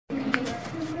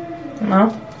No?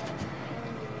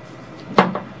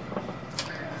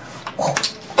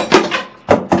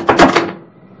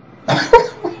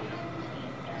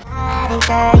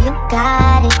 Girl, you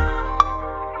got it.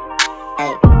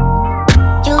 Hey.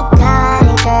 You got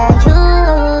it, girl, you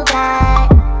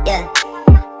got it. Yeah.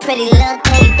 Pretty little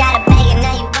thing, you got a bag and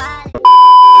now you want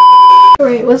it.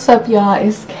 Alright, what's up y'all?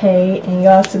 It's Kay, and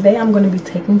y'all, today I'm going to be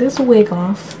taking this wig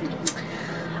off.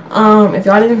 If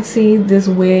y'all didn't see this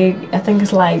wig, I think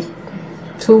it's like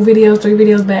 3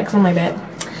 videos back, something like that.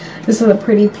 This is a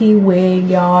Pretty P wig,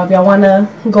 y'all. If y'all want to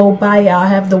go buy it, I'll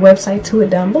have the website to it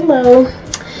down below.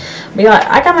 But y'all,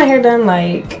 I got my hair done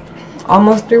like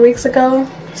almost 3 weeks ago,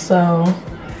 so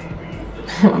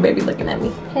my baby looking at me.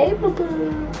 Hey, boo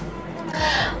boo.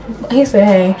 He said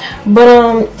hey.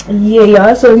 But yeah,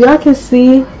 y'all, so y'all can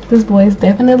see this boy is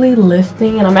definitely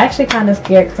lifting, and I'm actually kind of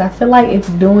scared because I feel like it's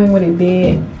doing what it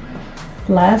did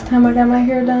last time I got my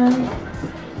hair done.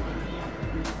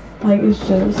 Like, it's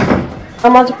just,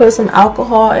 I'm about to put some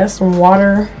alcohol and some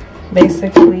water.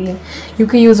 Basically, you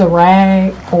can use a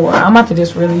rag, or I'm about to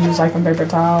just really use like a paper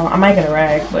towel. I might get a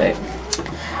rag, but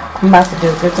I'm about to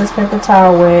just get this paper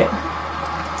towel wet.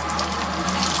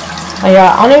 And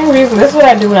y'all, only reason, this is what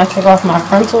I do when I take off my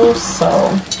frontals, so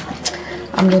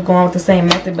I'm just going with the same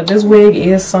method. But this wig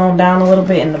is sewn down a little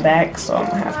bit in the back, so I'm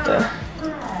gonna have to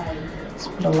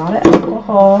put a lot of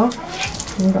alcohol.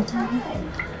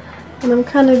 And I'm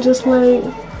kind of just like,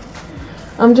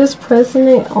 I'm just pressing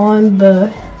it on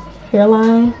the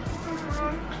hairline,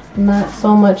 not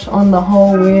so much on the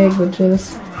whole wig, but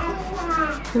just,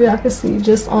 maybe y'all can see,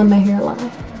 just on the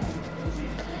hairline,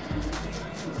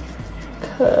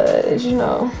 cause you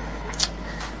know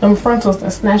them frontals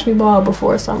that snatched me bald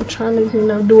before, so I'm trying to, you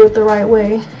know, do it the right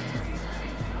way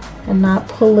and not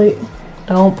pull it.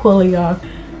 Don't pull it, y'all.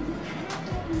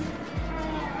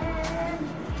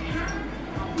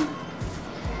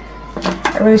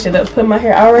 I really should have put my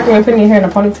hair, I recommend putting your hair in a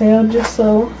ponytail, just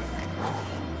so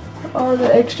all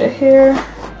the extra hair,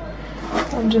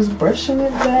 I'm just brushing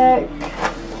it back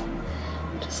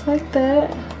just like that,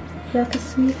 y'all can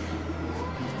see.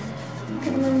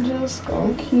 And I'm just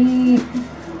gonna keep,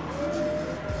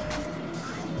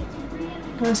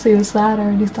 I see the side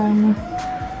already starting to,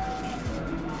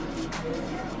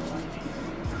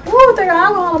 ooh, they got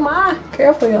alcohol on my eye.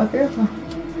 Careful, y'all, careful.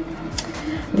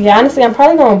 Yeah, honestly, I'm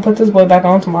probably gonna put this boy back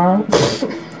on tomorrow.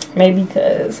 Maybe,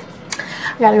 because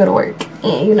I gotta go to work,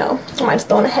 and you know, somebody's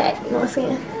throwing a hat, you know what I'm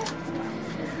saying?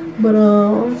 But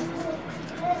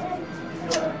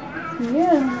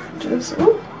yeah, just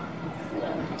ooh.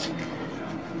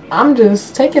 I'm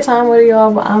just, take your time with it,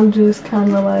 y'all, but I'm just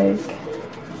kind of like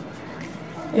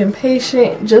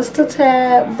impatient just a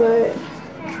tad, but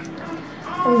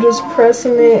I'm just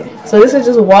pressing it. So this is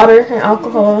just water and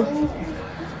alcohol.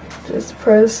 Just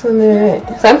pressing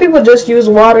it. Some people just use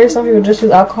water, some people just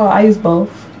use alcohol. I use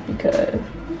both because,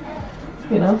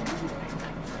 you know.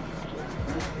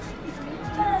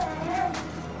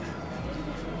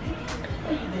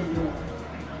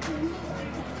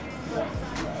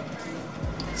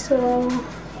 So,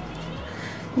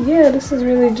 yeah, this is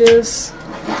really just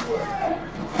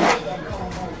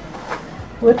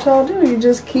what y'all do. You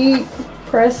just keep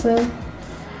pressing.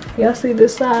 Y'all see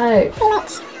this side?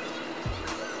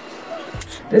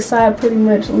 This side pretty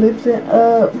much lifting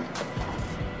up.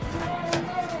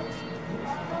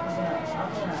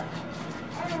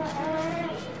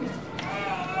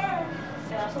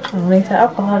 I don't need the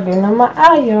alcohol getting on my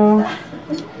eye, y'all.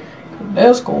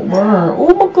 That's gonna burn.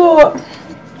 Oh my god.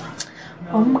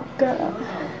 Oh my god.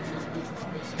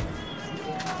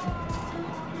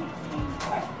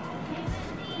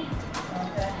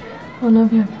 I don't know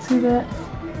if y'all can see that.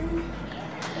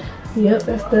 Yep,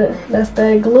 that's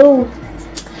that glue.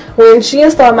 When she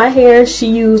installed my hair, she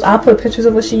used, I'll put pictures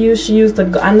of what she used. She used the,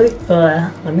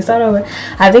 let me start over.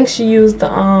 I think she used the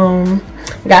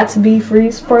Got To Be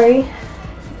Freeze Spray.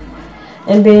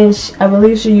 And then I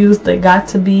believe she used the Got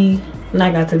To Be,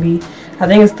 not Got To Be, I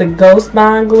think it's the Ghost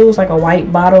Bond glue. It's like a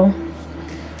white bottle.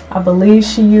 I believe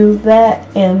she used that.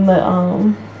 And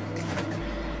the,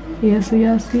 yeah, so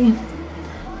y'all see.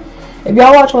 If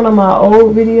y'all watch one of my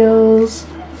old videos,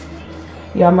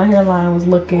 y'all, my hairline was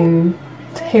looking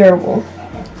terrible.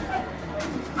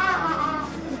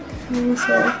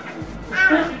 So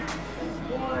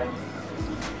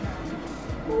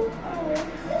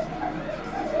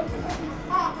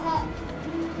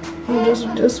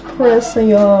I'm just pressing,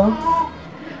 y'all.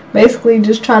 Basically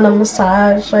just trying to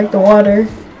massage like the water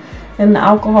and the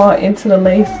alcohol into the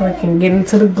lace so I can get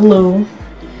into the glue.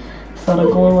 So the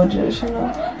glue will just, you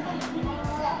know.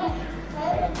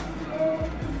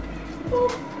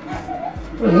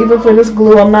 And even for this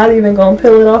glue, I'm not even gonna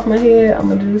peel it off my head. I'm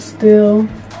gonna just still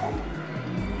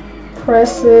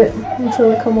press it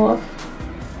until it come off.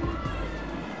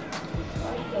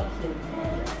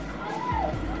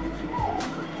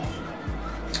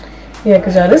 Yeah,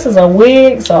 cause y'all, this is a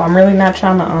wig, so I'm really not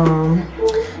trying to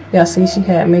y'all see she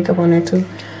had makeup on there too,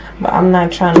 but I'm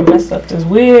not trying to mess up this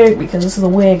wig because this is a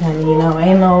wig, honey. You know,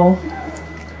 ain't no.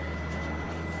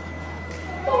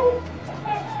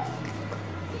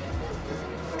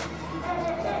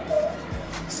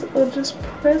 So just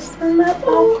press in that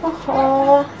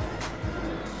alcohol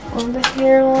on the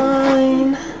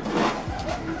hairline.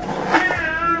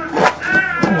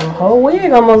 The whole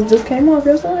wig almost just came off.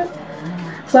 You see it?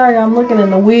 Sorry, I'm looking in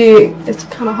the wig. It's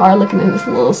kind of hard looking in this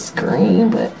little screen,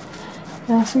 but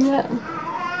y'all see that?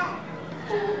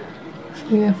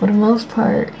 So yeah, for the most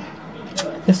part,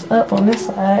 it's up on this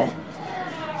side.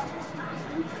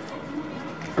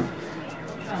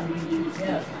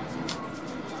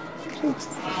 Just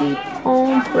keep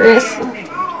on pressing.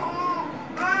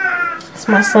 It's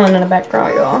my son in the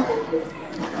background, y'all.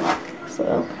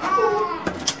 So.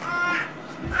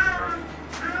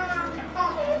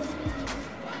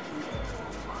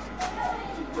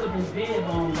 Put this bib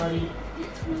on, buddy.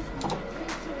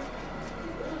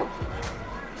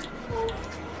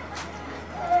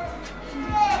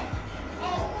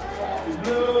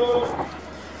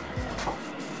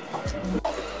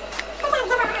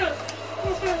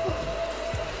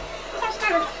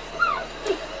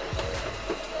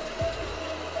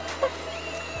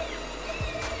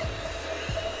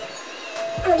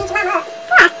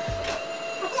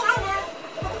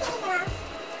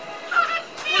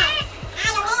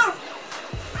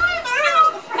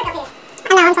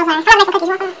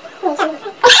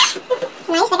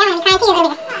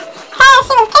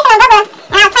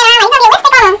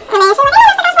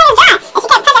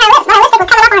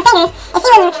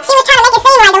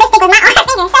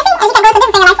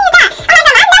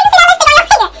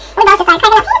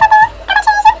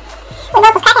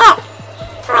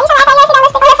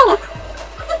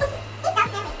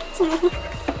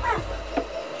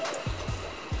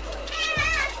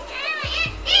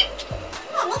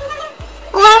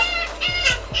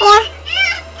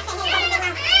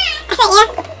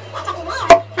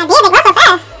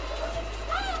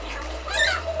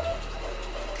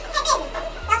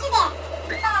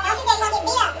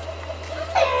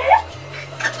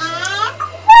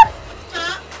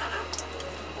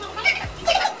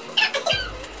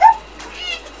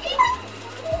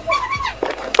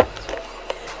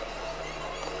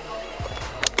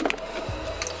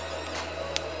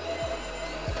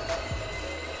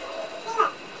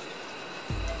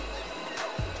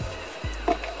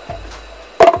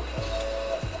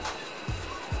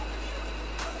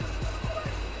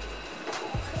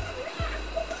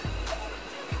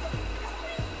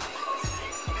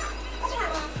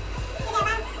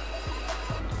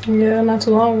 Yeah, not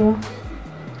too long ago.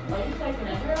 Are you taking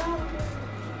the hair out?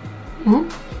 Hmm?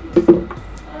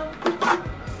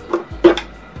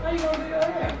 How you gonna do your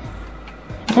hair?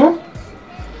 Hmm?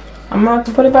 I'm gonna have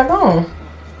to put it back on. You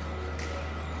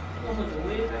gonna put the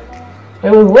wig back on?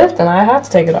 It was lifting. I had to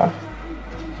take it off.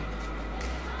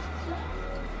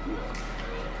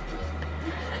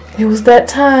 It was that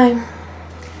time.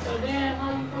 So then,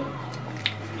 how you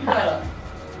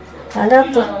put? I got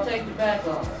You're the. not gonna take the back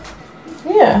off.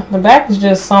 Yeah, the back is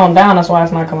just sewn down. That's why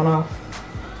it's not coming off.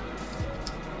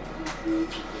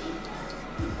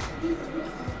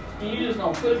 And you just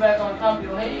gonna put it back on top of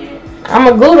your head?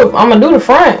 I'm gonna do the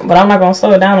front, but I'm not gonna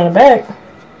sew it down in the back.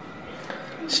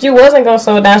 She wasn't gonna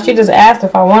sew it down. She just asked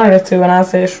if I wanted it to, and I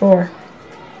said sure.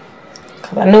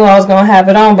 Cause I knew I was gonna have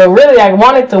it on, but really I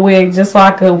wanted the wig just so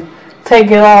I could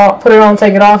take it off, put it on,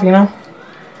 take it off, you know.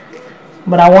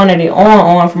 But I wanted it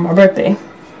on for my birthday.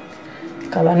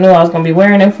 Cause I knew I was gonna be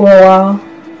wearing it for a while.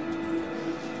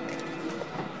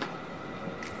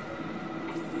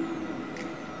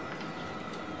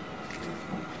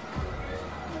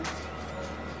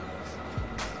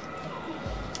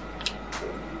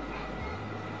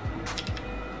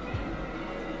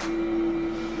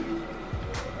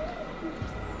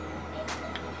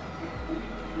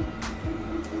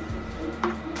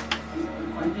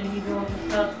 One thing you doing for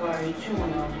stuff for you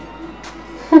chewing on it.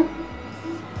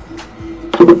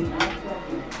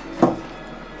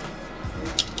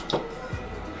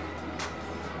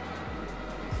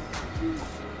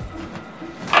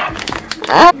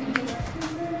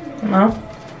 No.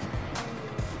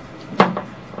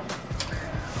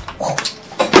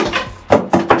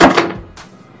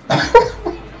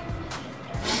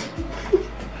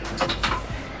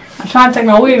 I tried to take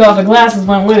my wig off, the glasses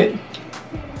went with it.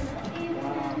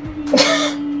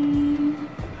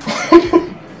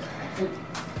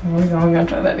 We're gonna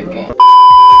try that again.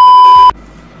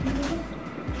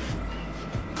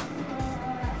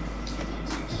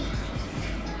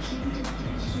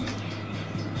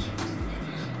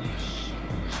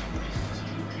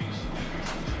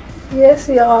 Yes,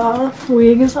 y'all,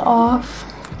 wig is off.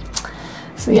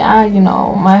 See, you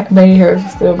know, my baby hair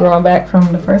is still growing back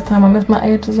from the first time I messed my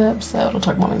edges up, so don't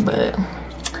talk about me, but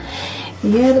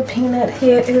yeah, the peanut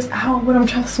head is out, but I'm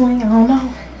trying to swing, I don't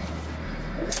know.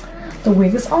 The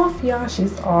wig is off, y'all,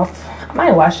 she's off. I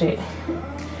might wash it.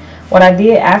 What I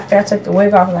did after I took the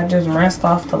wig off is I just rinsed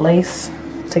off the lace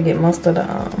to get most of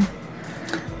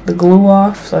the glue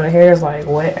off, so the hair is like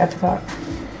wet at the top.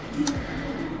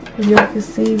 If y'all can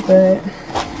see, but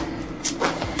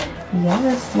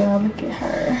yes, y'all, look at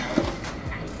her.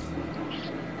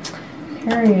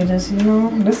 Period. Just, you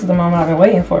know, this is the moment I've been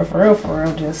waiting for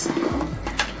real. Just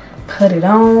put it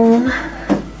on,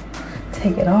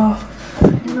 take it off,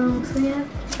 you know what I'm saying?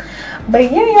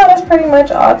 But yeah, y'all, that's pretty much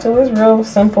all to it. It's real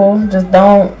simple. Just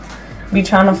don't be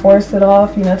trying to force it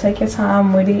off, you know, take your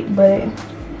time with it. But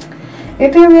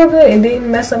it did real good. It didn't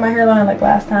mess up my hairline like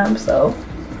last time, so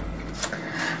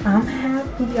I'm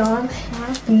happy, y'all. I'm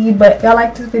happy. But if y'all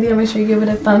like this video, make sure you give it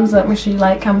a thumbs up. Make sure you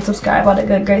like, comment, subscribe, all that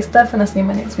good great stuff, and I'll see you in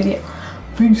my next video.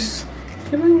 Peace.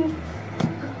 Goodbye.